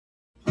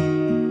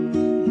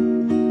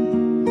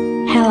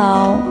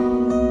Hello,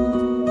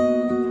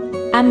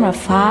 I'm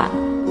Raafha.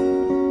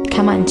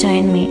 Come on,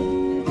 join me.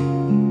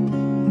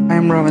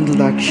 I'm Ravindu.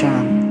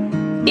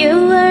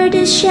 You were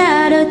the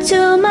shadow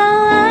to my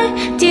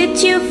light.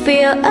 Did you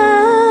feel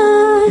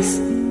us?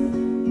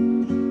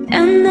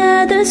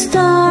 Another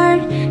star,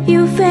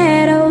 you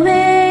fade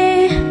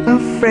away.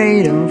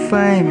 Afraid of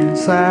fame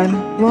inside,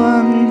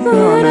 one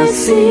Wanna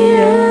see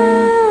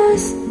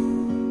us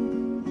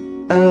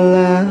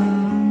alive.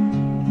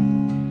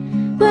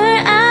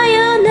 Where are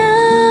you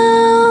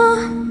now?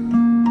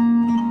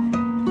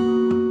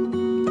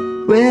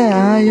 Where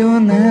are you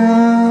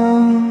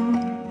now?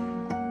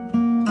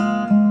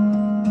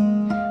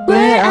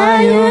 Where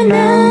are you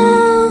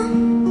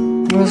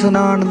now? Was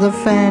another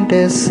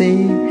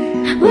fantasy.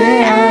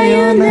 Where are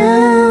you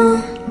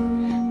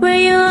now? Were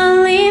you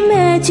only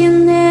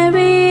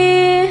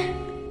imaginary?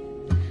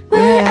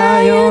 Where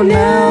are you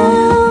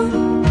now?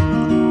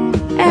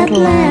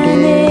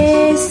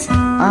 Atlantis,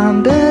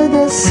 under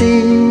the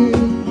sea.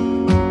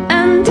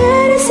 under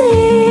the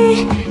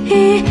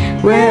sea.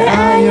 Where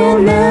are you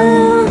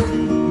now?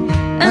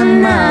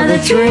 Another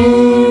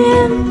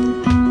dream.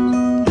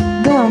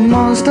 The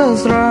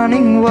monster's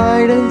running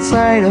wild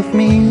inside of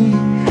me.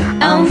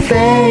 I'm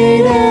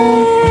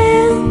faded.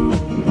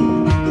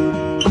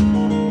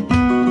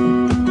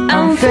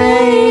 I'm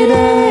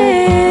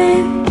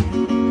faded,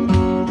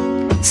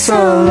 So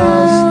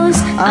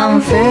lost, I'm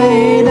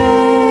faded.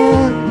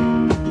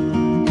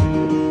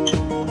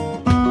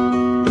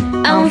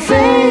 I'm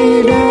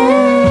faded,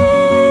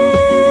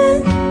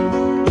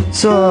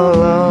 So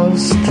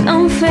lost.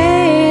 I'm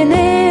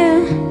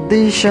faded.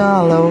 These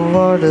shallow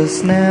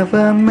waters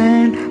never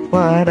meant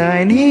what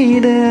I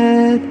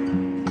needed.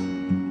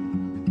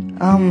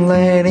 I'm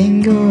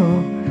letting go,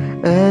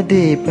 a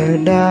deeper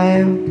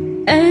dive.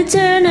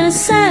 Eternal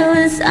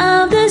silence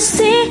of the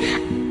sea.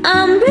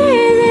 I'm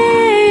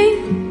breathing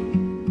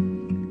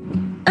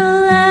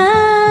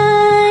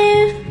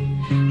alive.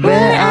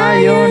 Where are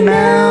you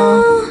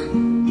now?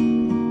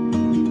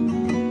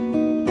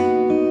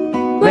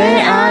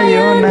 Where are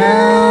you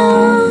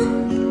now?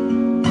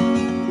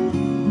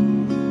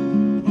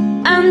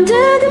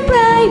 Under the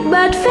bright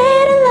but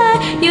fading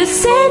light, you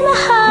set my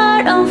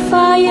heart on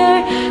fire.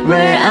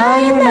 Where are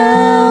you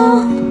now?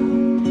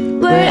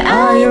 Where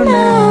are you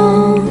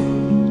now?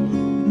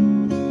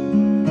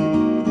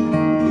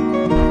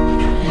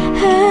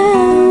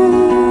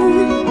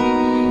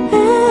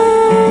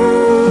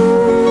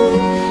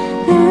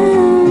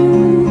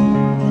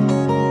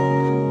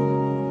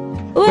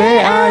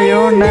 Where are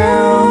you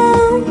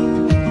now?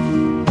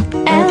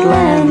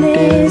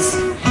 Atlantis,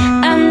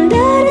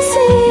 under the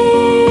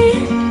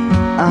sea.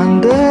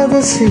 Under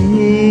the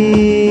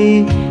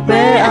sea.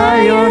 Where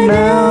are you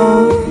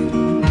now?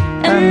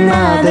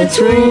 Another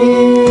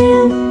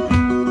dream.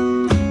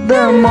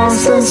 The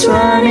monster's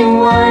running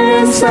wild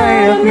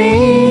inside of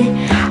me.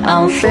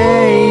 I'm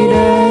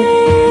faded.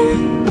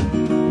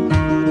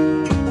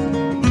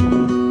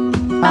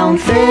 I'm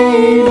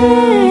faded.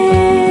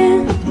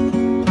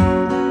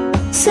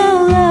 So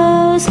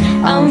lost,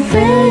 I'm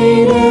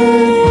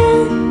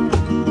faded.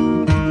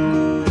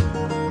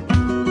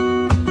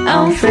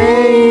 I'm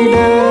faded.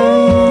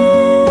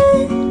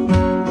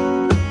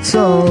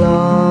 So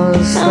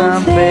lost,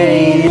 I'm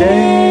faded.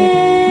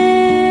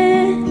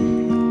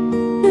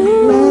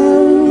 La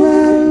la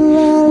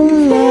la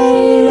la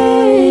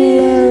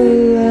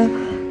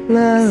la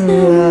la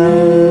la.